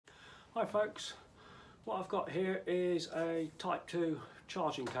Hi folks, what I've got here is a Type 2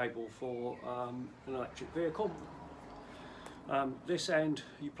 charging cable for an electric vehicle. This end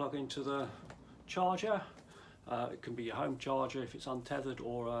you plug into the charger. It can be your home charger if it's untethered,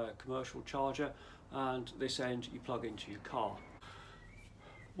 or a commercial charger, and this end you plug into your car.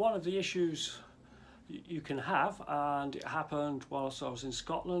 One of the issues you can have, and it happened whilst I was in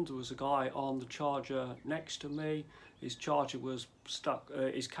Scotland, there was a guy on the charger next to me. His charger was stuck,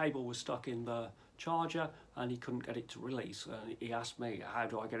 his cable was stuck in the charger and he couldn't get it to release. And he asked me, how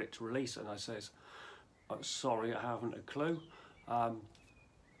do I get it to release? And I says, sorry, I haven't a clue. I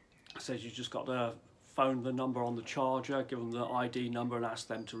says, you just got to phone the number on the charger, give them the ID number and ask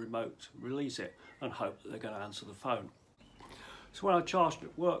them to remote release it, and hope that they're going to answer the phone. So when I charged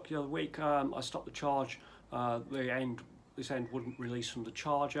at work the other week, I stopped the charge. This end wouldn't release from the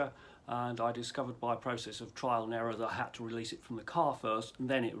charger, and I discovered by a process of trial and error that I had to release it from the car first, and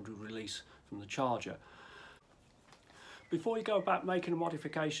then it would release from the charger. Before you go about making a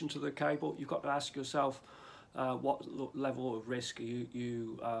modification to the cable, you've got to ask yourself what level of risk are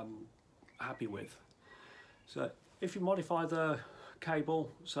you happy with. So if you modify the cable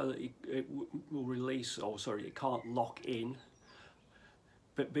so that it will release, or sorry, it can't lock in,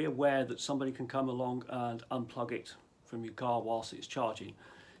 but be aware that somebody can come along and unplug it from your car whilst it's charging.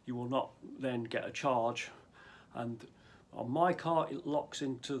 You will not then get a charge, and on my car it locks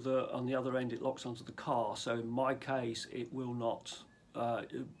into on the other end it locks onto the car, so in my case it will not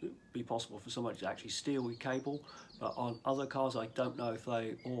be possible for somebody to actually steal your cable. But on other cars I don't know if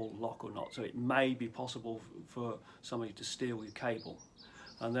they all lock or not, so it may be possible for somebody to steal your cable,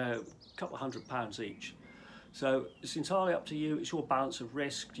 and they're a couple of £100 each. So it's entirely up to you. It's your balance of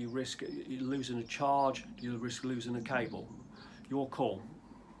risk. Do you risk losing a charge? Do you risk losing a cable? Your call.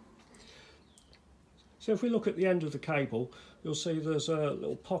 So if we look at the end of the cable, you'll see there's a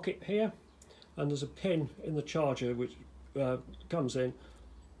little pocket here, and there's a pin in the charger which comes in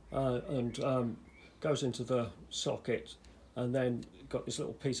and goes into the socket, and then got this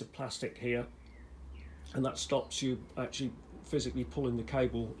little piece of plastic here, and that stops you actually physically pulling the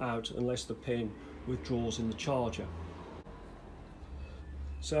cable out unless the pin withdraws in the charger.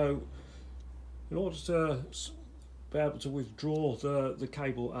 So in order to be able to withdraw the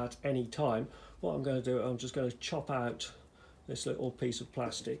cable at any time, what I'm going to do, I'm just going to chop out this little piece of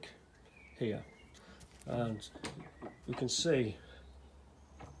plastic here, and you can see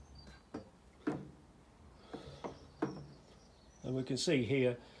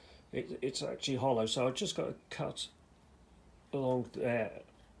here it's actually hollow, so I've just got to cut along there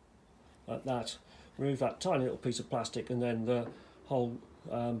like that, remove that tiny little piece of plastic, and then the whole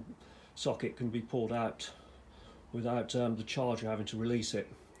socket can be pulled out without the charger having to release it.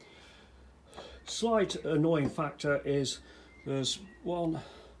 Slight annoying factor is there's 1,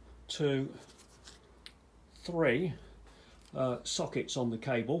 2, 3 sockets on the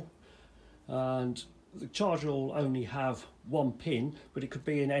cable, and the charger will only have one pin, but it could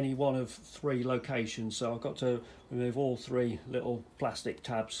be in any one of 3 locations, so I've got to remove all 3 little plastic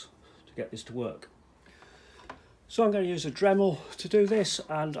tabs to get this to work. So I'm going to use a Dremel to do this,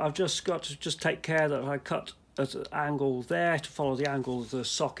 and I've just got to take care that I cut at an angle there to follow the angle of the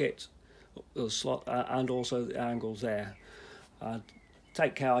socket, the slot, and also the angle there.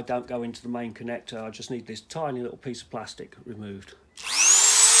 Take care I don't go into the main connector. I just need this tiny little piece of plastic removed.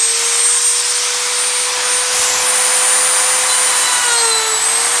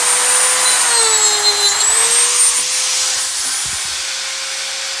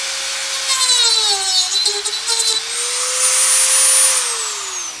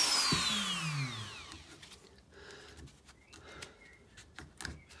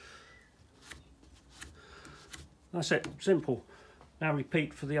 That's it, simple. Now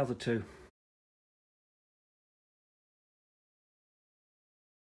repeat for the other 2.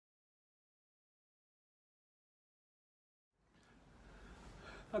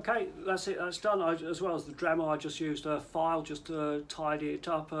 Okay, that's it, that's done. As well as the Dremel, I just used a file just to tidy it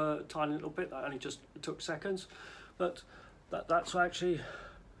up a tiny little bit. That only just took seconds, but that's actually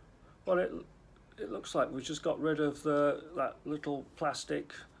what it looks like. We've just got rid of that little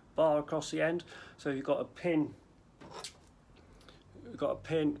plastic bar across the end, so you've got a pin. We've got a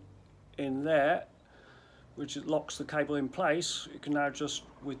pin in there which locks the cable in place. You can now just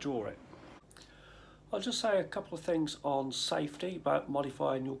withdraw it. I'll just say a couple of things on safety about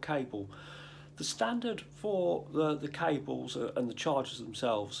modifying your cable. The standard for the cables and the chargers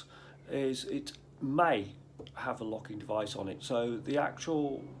themselves is it may have a locking device on it, so the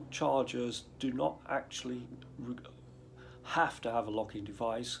actual chargers do not actually have to have a locking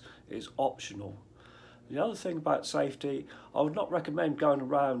device. It's optional. The other thing about safety, I would not recommend going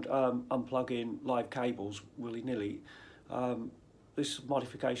around unplugging live cables willy-nilly. This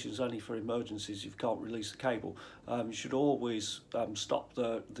modification is only for emergencies if you can't release the cable. You should always stop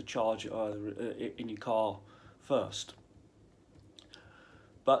the charge in your car first.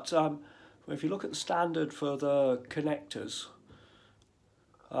 But if you look at the standard for the connectors,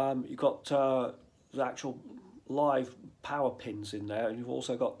 you've got the actual live power pins in there, and you've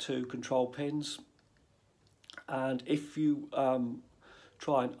also got 2 control pins. And if you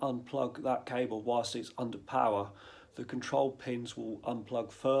try and unplug that cable whilst it's under power, the control pins will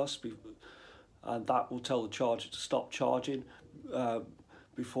unplug first, and that will tell the charger to stop charging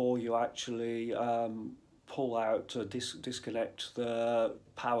before you actually pull out to disconnect the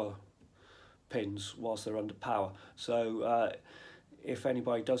power pins whilst they're under power. So if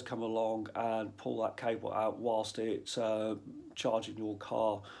anybody does come along and pull that cable out whilst it's charging your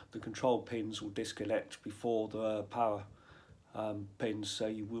car, the control pins will disconnect before the power pins, so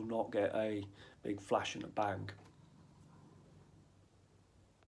you will not get a big flash and a bang.